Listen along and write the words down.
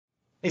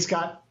Hey,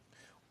 Scott.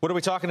 What are we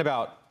talking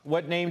about?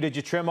 What name did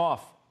you trim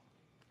off?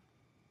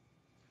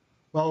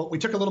 Well, we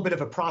took a little bit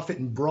of a profit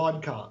in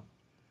Broadcom.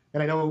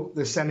 And I know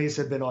the semis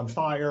have been on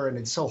fire, and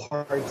it's so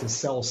hard to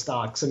sell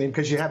stocks. I mean,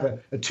 because you have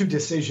a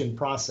two-decision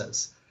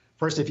process.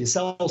 First, if you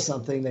sell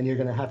something, then you're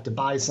going to have to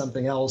buy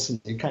something else, and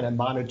you kind of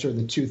monitor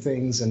the two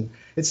things. And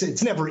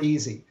it's never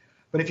easy.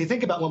 But if you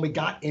think about when we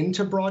got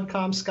into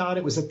Broadcom, Scott,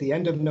 it was at the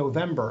end of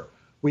November.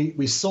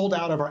 We sold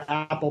out of our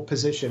Apple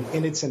position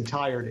in its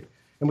entirety.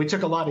 And we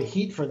took a lot of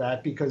heat for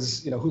that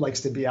because, who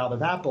likes to be out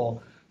of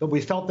Apple? But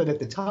we felt that at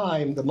the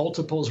time, the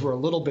multiples were a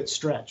little bit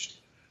stretched.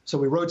 So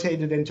we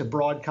rotated into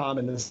Broadcom,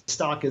 and the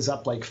stock is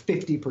up like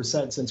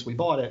 50% since we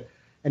bought it.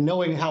 And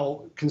knowing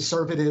how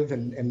conservative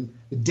and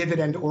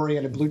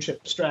dividend-oriented blue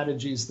chip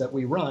strategies that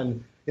we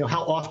run,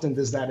 how often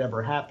does that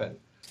ever happen?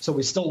 So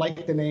we still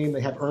like the name.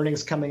 They have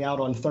earnings coming out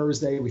on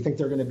Thursday. We think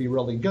they're going to be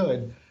really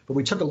good. But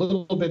we took a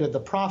little bit of the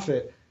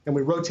profit, and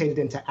we rotated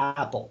into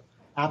Apple.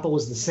 Apple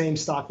was the same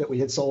stock that we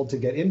had sold to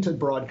get into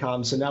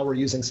Broadcom, so now we're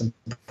using some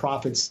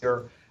profits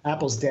here.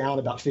 Apple's down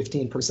about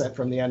 15%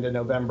 from the end of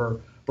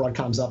November.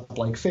 Broadcom's up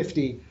like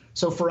 50.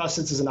 So for us,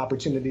 this is an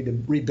opportunity to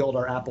rebuild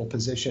our Apple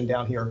position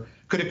down here.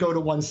 Could it go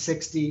to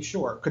 160?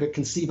 Sure. Could it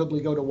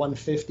conceivably go to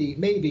 150?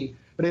 Maybe.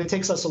 But it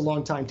takes us a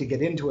long time to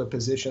get into a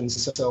position,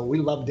 so we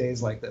love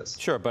days like this.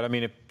 Sure, but I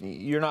mean, if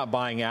you're not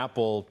buying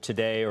Apple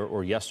today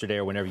or yesterday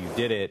or whenever you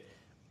did it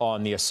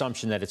on the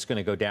assumption that it's going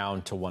to go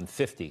down to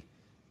 150.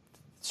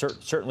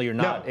 Certainly you're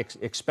not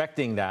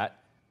expecting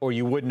that, or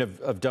you wouldn't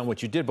have done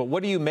what you did. But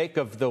what do you make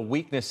of the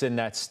weakness in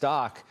that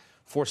stock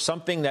for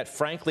something that,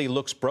 frankly,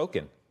 looks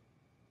broken?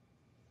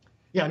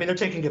 Yeah, I mean, they're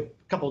taking a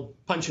couple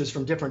punches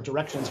from different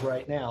directions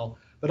right now.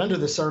 But under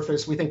the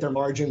surface, we think their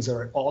margins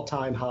are at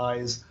all-time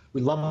highs. We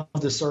love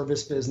the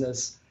service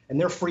business and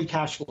their free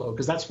cash flow,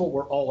 because that's what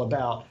we're all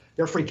about.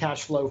 Their free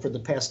cash flow for the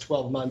past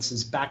 12 months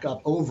is back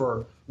up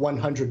over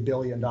 $100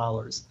 billion.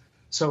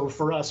 So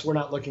for us, we're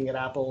not looking at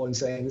Apple and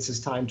saying this is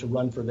time to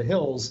run for the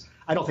hills.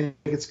 I don't think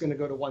it's going to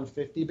go to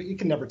 150, but you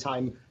can never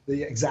time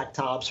the exact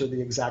tops or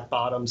the exact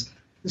bottoms.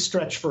 The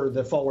stretch for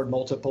the forward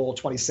multiple,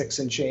 26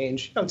 and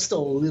change, it's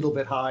still a little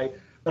bit high.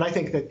 But I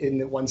think that in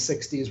the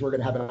 160s, we're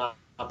going to have an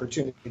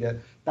opportunity to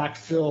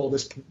backfill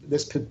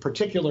this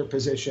particular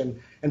position.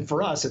 And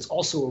for us, it's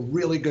also a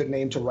really good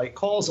name to write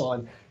calls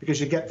on because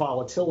you get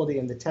volatility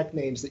in the tech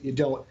names that you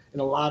don't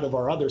in a lot of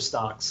our other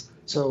stocks.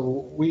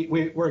 So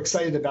we're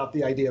excited about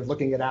the idea of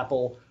looking at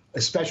Apple,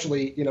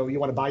 especially, you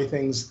want to buy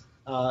things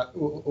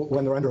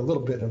when they're under a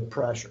little bit of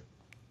pressure.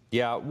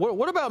 Yeah.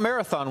 What about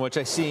Marathon, which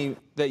I see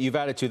that you've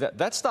added to?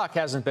 That stock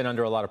hasn't been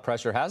under a lot of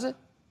pressure, has it?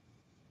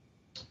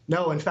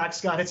 No, in fact,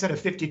 Scott, it's at a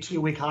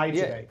 52-week high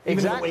today. Yeah,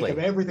 exactly. Even in the wake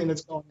of everything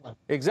that's going on.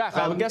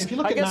 Exactly. I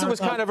guess it was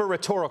kind of a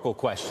rhetorical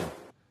question.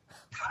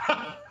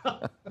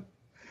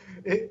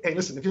 Hey,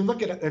 listen, if you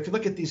look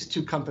at these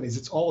two companies,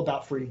 it's all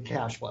about free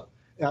cash flow.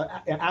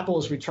 Apple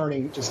is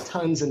returning just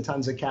tons and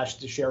tons of cash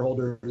to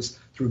shareholders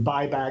through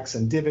buybacks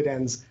and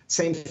dividends.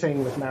 Same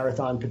thing with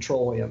Marathon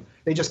Petroleum.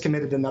 They just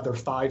committed another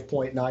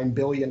 $5.9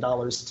 billion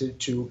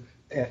to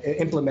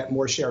implement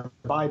more share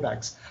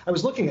buybacks. I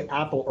was looking at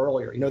Apple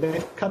earlier.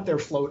 They've cut their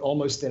float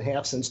almost in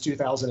half since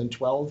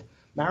 2012.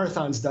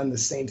 Marathon's done the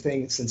same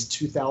thing since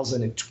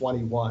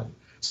 2021.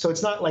 So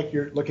it's not like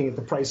you're looking at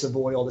the price of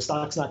oil. The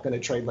stock's not going to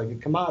trade like a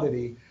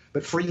commodity,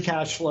 but free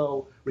cash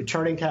flow,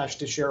 returning cash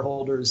to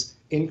shareholders,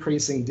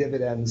 increasing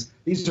dividends.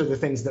 These are the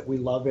things that we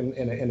love in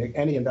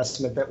any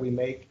investment that we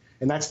make.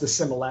 And that's the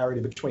similarity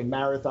between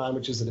Marathon,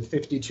 which is at a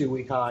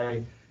 52-week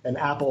high, and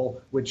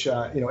Apple, which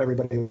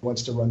everybody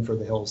wants to run for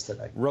the hills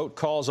today. Wrote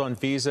calls on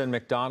Visa and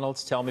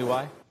McDonald's. Tell me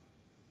why.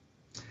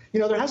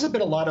 There hasn't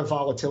been a lot of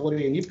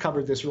volatility, and you've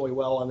covered this really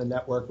well on the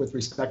network with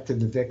respect to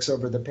the VIX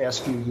over the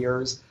past few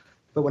years.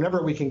 But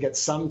whenever we can get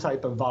some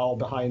type of vol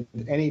behind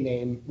any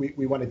name,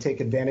 we want to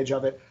take advantage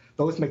of it.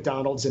 Both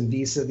McDonald's and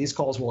Visa, these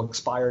calls will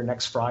expire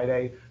next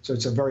Friday, so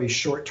it's a very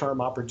short-term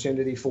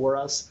opportunity for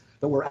us.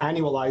 But we're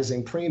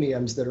annualizing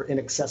premiums that are in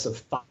excess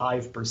of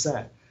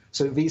 5%.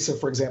 So Visa,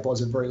 for example,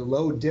 has a very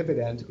low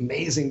dividend,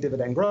 amazing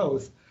dividend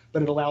growth,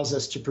 but it allows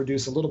us to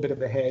produce a little bit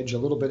of a hedge, a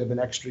little bit of an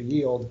extra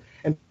yield.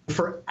 And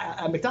for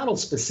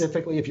McDonald's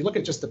specifically, if you look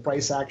at just the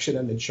price action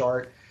and the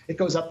chart, it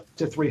goes up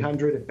to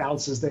 300, it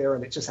bounces there,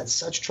 and it just had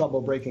such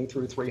trouble breaking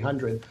through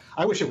 300.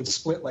 I wish it would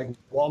split like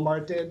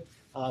Walmart did.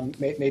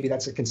 Maybe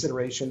that's a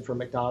consideration for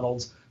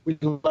McDonald's. We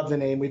love the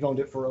name. We've owned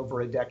it for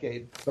over a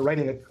decade. But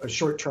writing a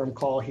short-term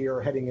call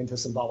here, heading into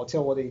some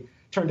volatility,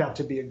 turned out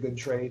to be a good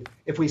trade.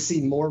 If we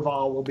see more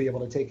vol, we'll be able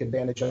to take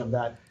advantage of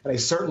that. And I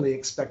certainly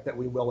expect that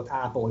we will with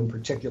Apple in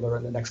particular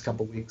in the next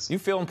couple of weeks. You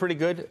feeling pretty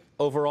good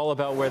overall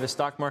about where the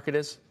stock market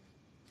is?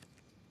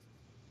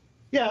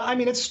 Yeah, I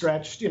mean, it's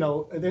stretched.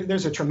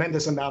 There's a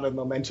tremendous amount of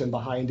momentum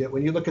behind it.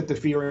 When you look at the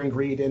fear and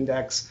greed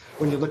index,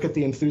 when you look at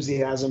the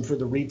enthusiasm for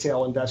the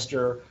retail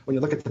investor, when you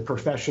look at the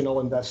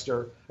professional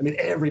investor, I mean,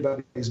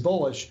 everybody's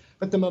bullish.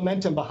 But the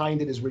momentum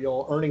behind it is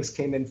real. Earnings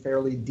came in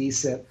fairly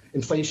decent.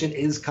 Inflation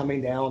is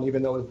coming down,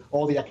 even though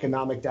all the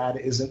economic data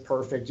isn't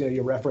perfect.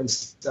 You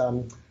referenced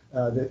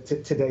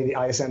Today,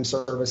 the ISM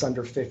service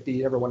under 50.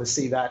 You never want to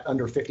see that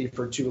under 50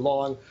 for too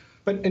long.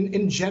 But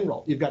in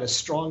general, you've got a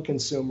strong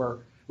consumer.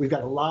 We've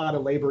got a lot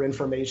of labor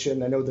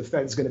information. I know the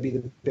Fed's going to be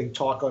the big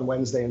talk on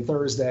Wednesday and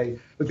Thursday.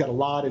 We've got a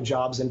lot of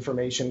jobs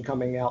information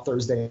coming out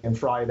Thursday and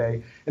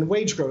Friday. And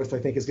wage growth, I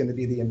think, is going to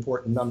be the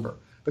important number.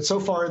 But so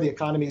far, the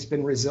economy's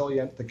been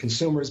resilient. The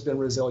consumer's been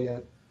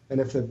resilient.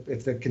 And if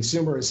the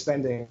consumer is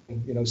spending,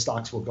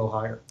 stocks will go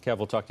higher. Kev,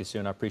 we'll talk to you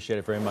soon. I appreciate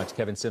it very much.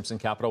 Kevin Simpson,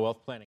 Capital Wealth Planning.